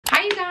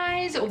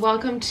guys,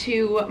 welcome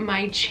to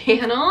my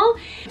channel.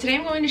 Today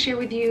I'm going to share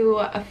with you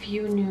a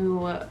few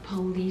new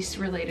police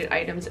related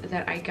items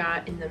that I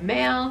got in the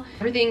mail.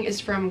 Everything is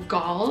from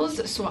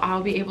Galls, so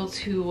I'll be able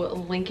to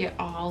link it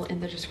all in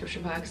the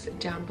description box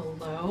down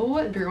below.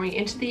 If you're going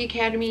into the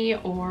academy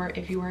or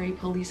if you are a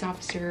police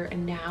officer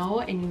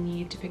now and you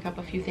need to pick up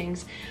a few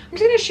things, I'm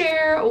just gonna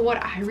share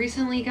what I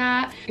recently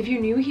got. If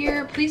you're new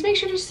here, please make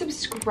sure to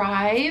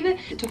subscribe.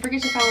 Don't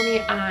forget to follow me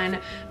on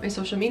my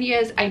social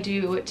medias. I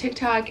do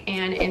TikTok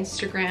and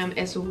Instagram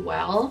as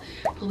well.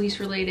 Police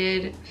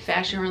related,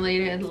 fashion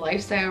related,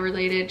 lifestyle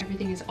related,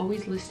 everything is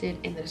always listed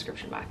in the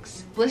description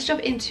box. Let's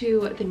jump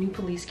into the new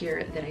police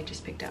gear that I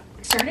just picked up.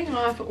 Starting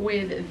off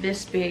with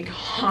this big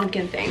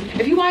honkin' thing.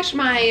 If you watched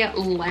my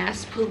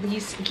last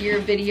police gear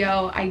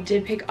video, I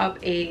did pick up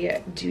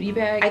a duty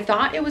bag. I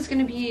thought it was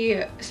gonna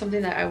be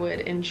something that I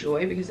would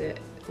enjoy because it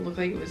looked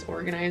like it was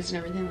organized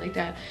and everything like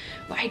that,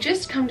 but I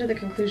just come to the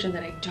conclusion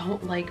that I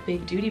don't like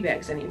big duty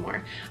bags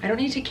anymore. I don't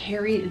need to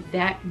carry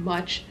that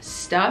much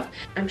stuff.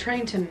 I'm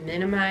trying to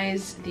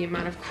minimize the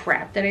amount of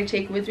crap that I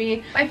take with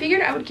me. I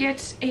figured I would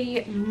get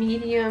a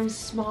medium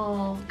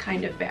small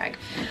kind of bag.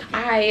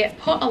 I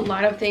put a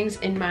lot of things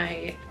in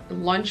my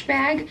lunch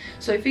bag,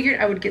 so I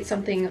figured I would get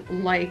something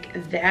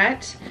like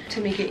that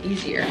to make it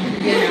easier,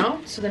 you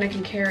know, so then I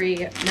can carry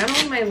not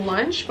only my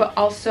lunch but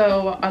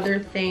also other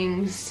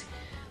things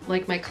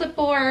like my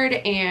clipboard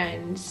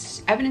and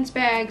evidence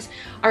bags.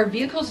 Our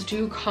vehicles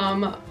do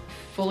come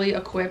fully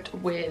equipped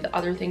with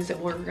other things that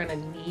we're gonna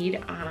need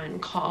on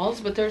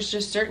calls, but there's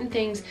just certain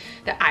things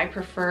that I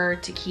prefer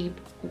to keep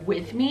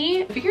with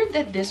me. I figured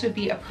that this would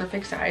be a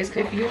perfect size.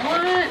 If you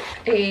want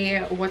a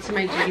what's in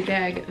my duty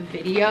bag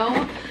video,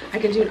 I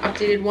can do an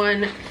updated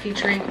one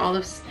featuring all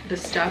of the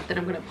stuff that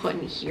I'm gonna put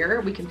in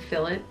here. We can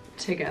fill it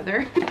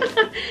together.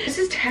 This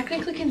is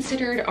technically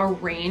considered a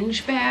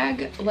range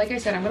bag. Like I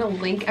said, I'm gonna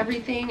link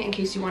everything in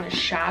case you want to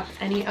shop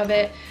any of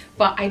it,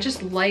 but I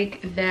just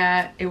like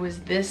that it was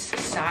this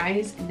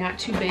size, not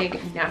too big,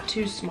 not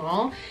too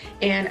small,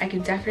 and I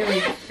can definitely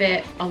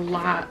fit a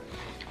lot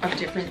of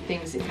different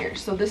things in here.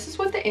 So this is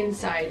what the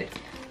inside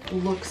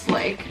looks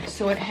like.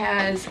 So it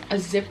has a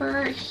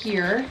zipper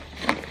here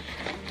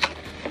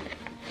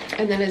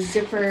and then a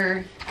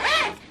zipper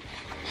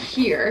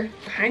here.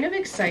 Kind of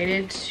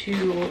excited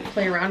to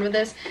play around with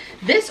this.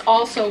 This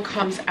also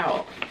comes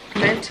out,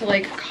 meant to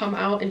like come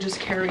out and just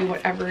carry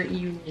whatever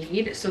you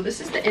need. So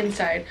this is the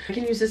inside. I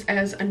can use this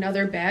as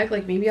another bag.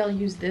 Like maybe I'll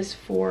use this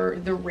for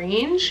the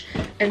range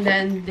and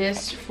then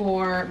this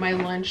for my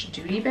lunch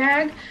duty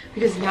bag,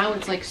 because now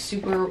it's like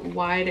super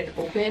wide and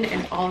open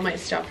and all of my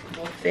stuff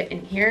will fit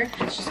in here.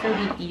 It's just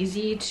gonna be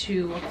easy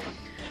to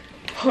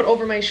put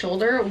over my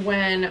shoulder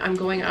when I'm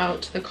going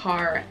out to the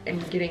car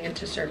and getting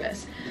into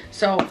service.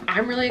 So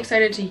I'm really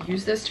excited to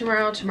use this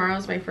tomorrow.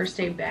 Tomorrow's my first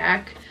day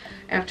back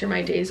after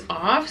my days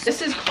off.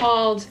 This is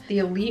called the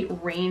Elite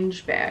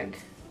Range Bag.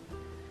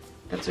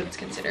 That's what it's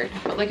considered.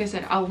 But like I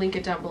said, I'll link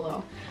it down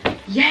below.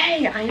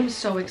 Yay! I am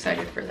so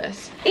excited for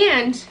this.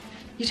 And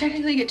you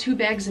technically get two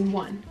bags in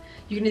one.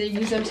 You can either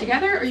use them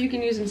together or you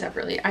can use them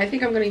separately. I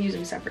think I'm gonna use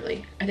them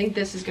separately. I think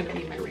this is gonna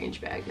be my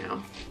range bag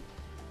now.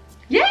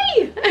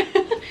 Yay!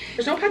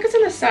 There's no pockets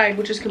on the side,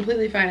 which is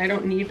completely fine. I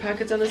don't need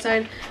pockets on the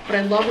side, but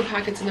I love the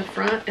pockets in the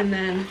front, and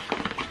then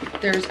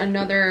there's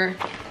another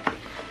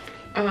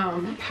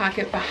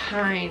pocket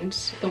behind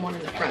the one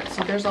in the front.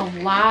 So there's a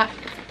lot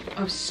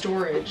of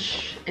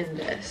storage in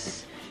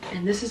this,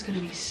 and this is going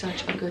to be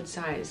such a good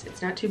size.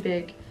 It's not too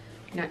big,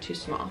 not too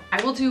small.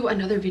 I will do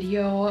another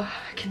video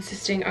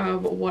consisting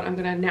of what I'm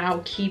gonna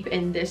now keep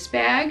in this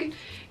bag,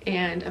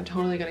 and I'm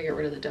totally gonna get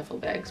rid of the duffel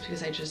bags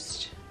because I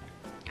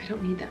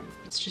don't need them.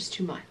 It's just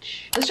too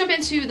much. Let's jump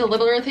into the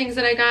littler things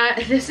that I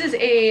got. This is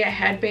a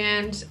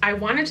headband. I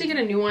wanted to get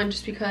a new one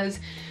just because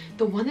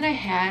the one that I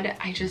had,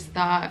 I just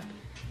thought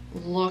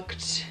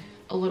looked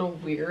a little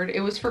weird. It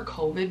was for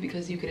COVID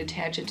because you could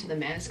attach it to the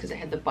mask because it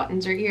had the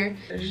buttons right here.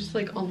 There's just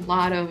like a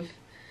lot of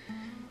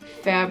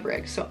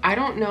fabric. So I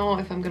don't know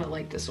if I'm gonna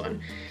like this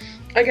one.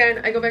 Again,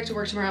 I go back to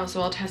work tomorrow,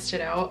 so I'll test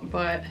it out,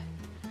 but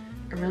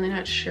I'm really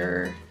not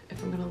sure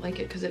if I'm gonna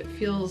like it because it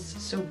feels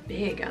so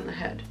big on the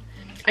head.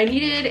 I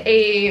needed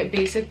a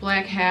basic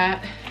black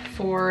hat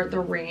for the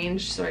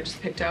range, so I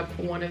just picked up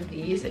one of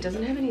these. It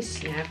doesn't have any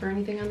snap or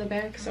anything on the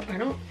back, so I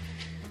don't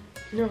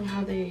know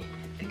how they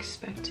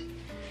expect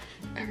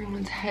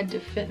everyone's head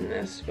to fit in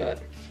this,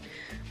 but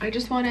I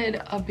just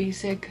wanted a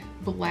basic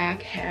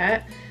black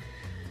hat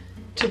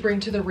to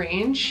bring to the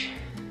range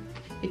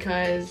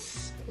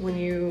because when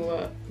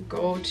you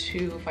go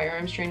to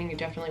firearms training, you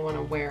definitely want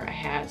to wear a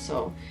hat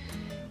so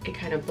it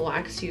kind of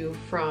blocks you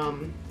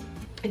from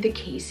the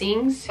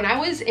casings. When I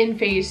was in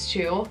phase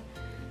 2,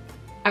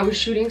 I was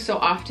shooting so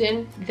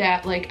often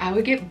that like I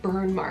would get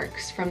burn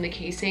marks from the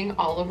casing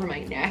all over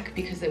my neck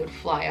because they would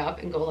fly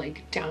up and go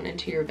like down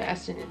into your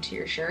vest and into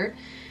your shirt.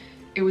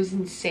 It was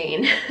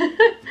insane.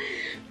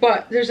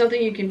 But there's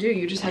nothing you can do.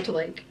 You just have to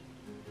like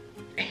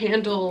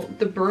handle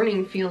the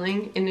burning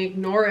feeling and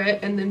ignore it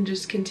and then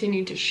just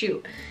continue to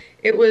shoot.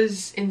 It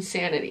was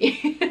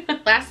insanity.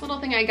 Last little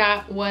thing I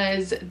got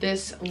was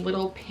this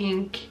little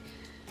pink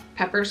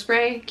pepper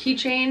spray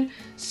keychain.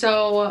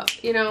 So,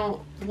 you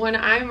know, when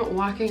I'm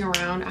walking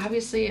around,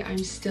 obviously I'm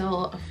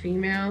still a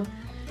female,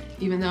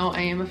 even though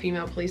I am a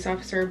female police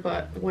officer,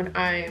 but when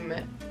I'm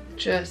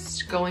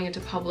just going into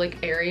public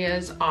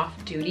areas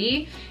off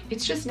duty,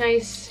 it's just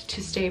nice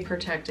to stay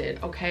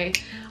protected, okay?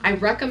 I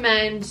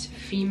recommend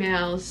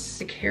females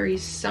to carry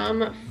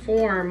some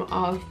form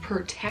of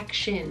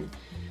protection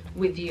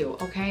with you,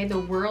 okay? The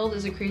world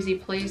is a crazy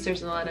place.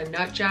 There's a lot of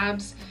nut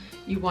jobs.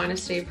 You want to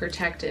stay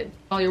protected.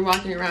 While you're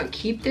walking around,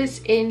 keep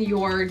this in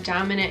your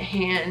dominant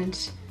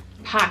hand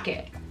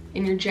pocket,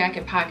 in your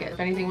jacket pocket. If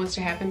anything was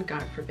to happen,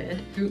 God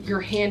forbid,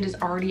 your hand is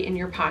already in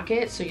your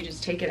pocket, so you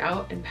just take it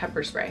out and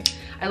pepper spray.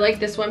 I like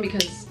this one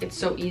because it's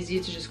so easy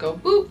to just go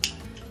boop.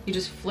 You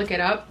just flick it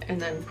up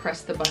and then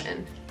press the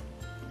button.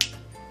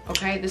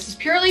 Okay, this is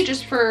purely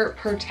just for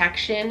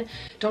protection.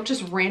 Don't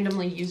just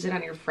randomly use it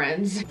on your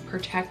friends.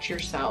 Protect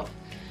yourself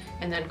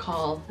and then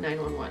call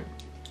 911.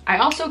 I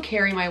also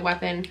carry my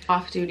weapon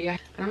off duty. I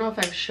don't know if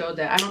I've showed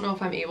that. I don't know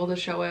if I'm able to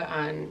show it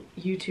on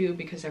YouTube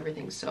because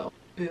everything's so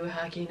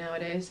boo-hacky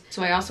nowadays.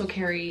 So I also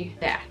carry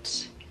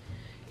that.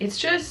 It's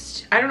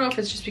just, I don't know if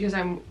it's just because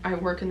I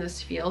work in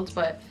this field,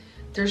 but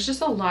there's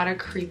just a lot of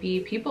creepy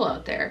people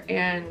out there,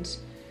 and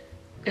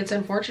it's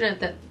unfortunate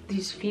that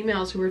these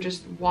females who are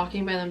just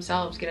walking by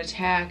themselves get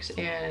attacked,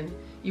 and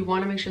you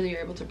want to make sure that you're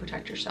able to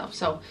protect yourself.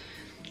 So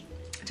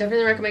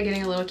definitely recommend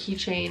getting a little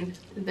keychain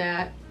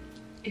that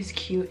is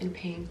cute and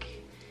pink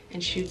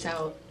and shoots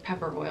out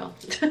pepper oil.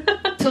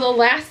 So the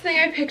last thing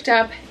I picked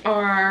up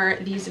are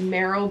these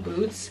Merrell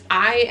boots.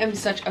 I am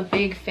such a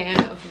big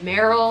fan of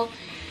Merrell.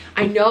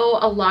 I know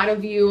a lot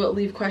of you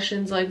leave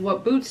questions like,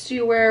 what boots do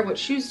you wear? What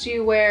shoes do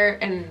you wear?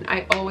 And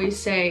I always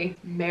say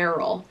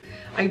Merrell.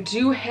 I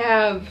do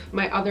have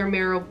my other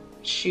Merrell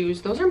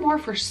shoes. Those are more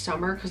for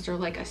summer because they're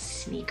like a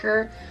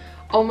sneaker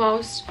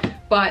almost,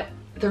 but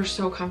they're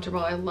so comfortable.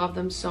 I love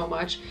them so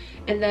much.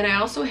 And then I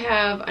also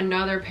have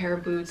another pair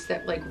of boots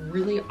that like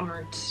really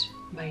aren't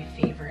my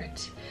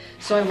favorite.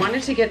 So I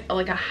wanted to get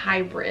like a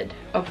hybrid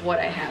of what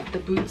I have, the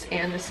boots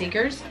and the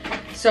sneakers.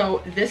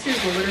 So this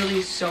is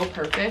literally so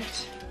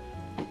perfect.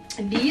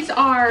 These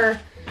are,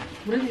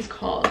 what are these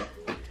called?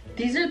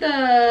 These are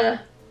the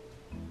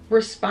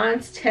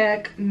Response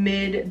Tech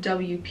Mid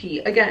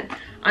WP. Again,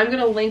 I'm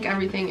gonna link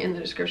everything in the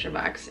description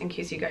box in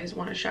case you guys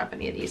want to shop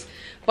any of these.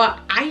 But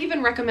I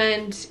even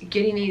recommend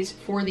getting these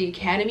for the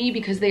academy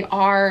because they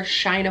are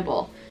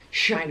shineable.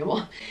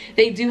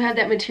 They do have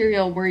that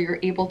material where you're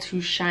able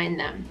to shine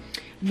them.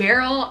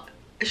 Merrell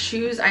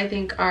shoes I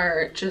think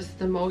are just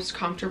the most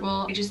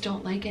comfortable. I just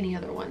don't like any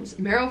other ones.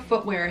 Merrell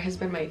footwear has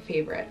been my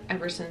favorite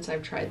ever since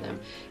I've tried them,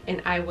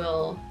 and I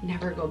will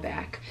never go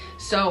back.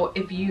 So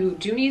if you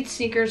do need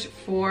sneakers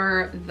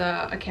for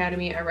the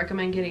academy, I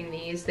recommend getting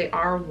these. They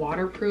are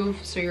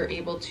waterproof, so you're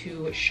able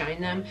to shine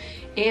them.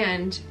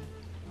 And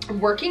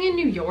working in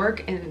New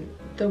York and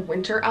the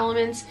winter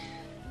elements,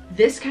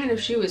 this kind of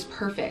shoe is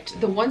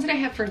perfect. The ones that I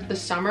have for the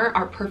summer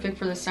are perfect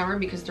for the summer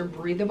because they're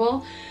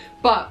breathable.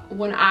 But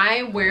when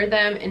I wear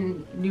them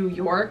in New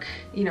York,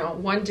 you know,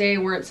 one day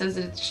where it says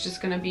that it's just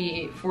gonna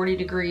be 40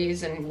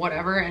 degrees and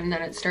whatever, and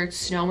then it starts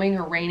snowing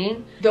or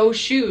raining, those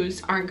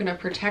shoes aren't gonna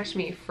protect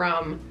me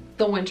from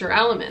the winter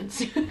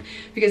elements.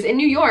 Because in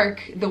New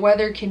York, the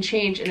weather can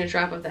change in a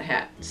drop of the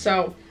hat.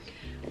 So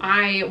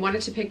I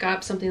wanted to pick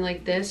up something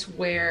like this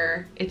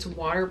where it's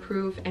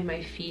waterproof and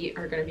my feet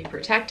are going to be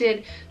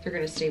protected. They're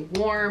going to stay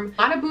warm.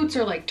 A lot of boots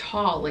are like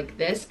tall like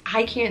this.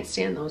 I can't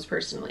stand those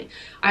personally.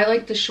 I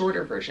like the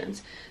shorter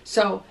versions.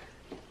 So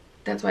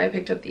that's why I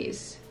picked up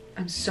these.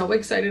 I'm so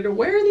excited to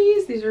wear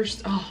these. These are,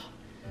 oh,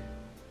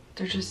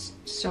 they're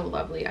just so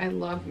lovely. I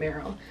love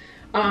Merrell.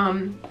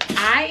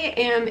 I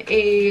am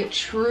a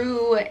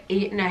true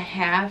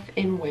 8.5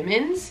 in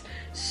women's,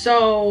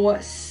 so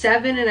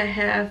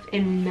 7.5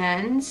 in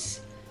men's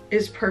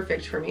is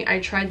perfect for me. I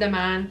tried them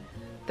on.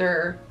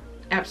 They're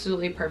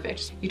absolutely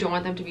perfect. You don't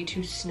want them to be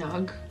too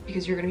snug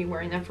because you're going to be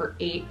wearing them for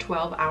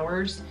 8-12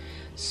 hours.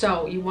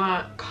 So you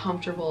want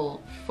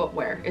comfortable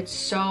footwear. It's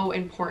so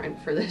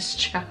important for this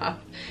job,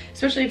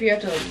 especially if you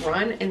have to like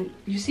run, and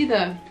you see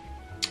the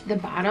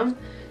bottom,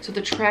 so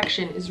the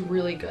traction is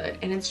really good,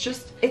 and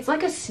it's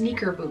like a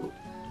sneaker boot.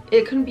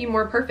 It couldn't be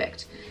more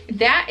perfect.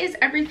 That is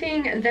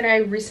everything that I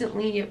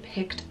recently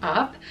picked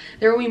up.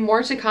 There will be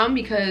more to come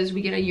because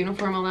we get a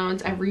uniform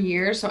allowance every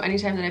year, so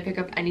anytime that I pick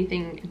up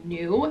anything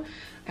new,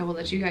 I will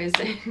let you guys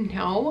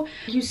know.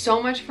 Thank you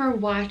so much for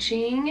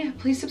watching.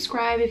 Please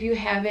subscribe if you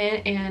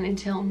haven't, and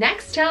until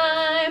next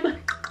time,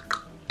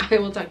 I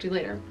will talk to you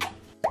later.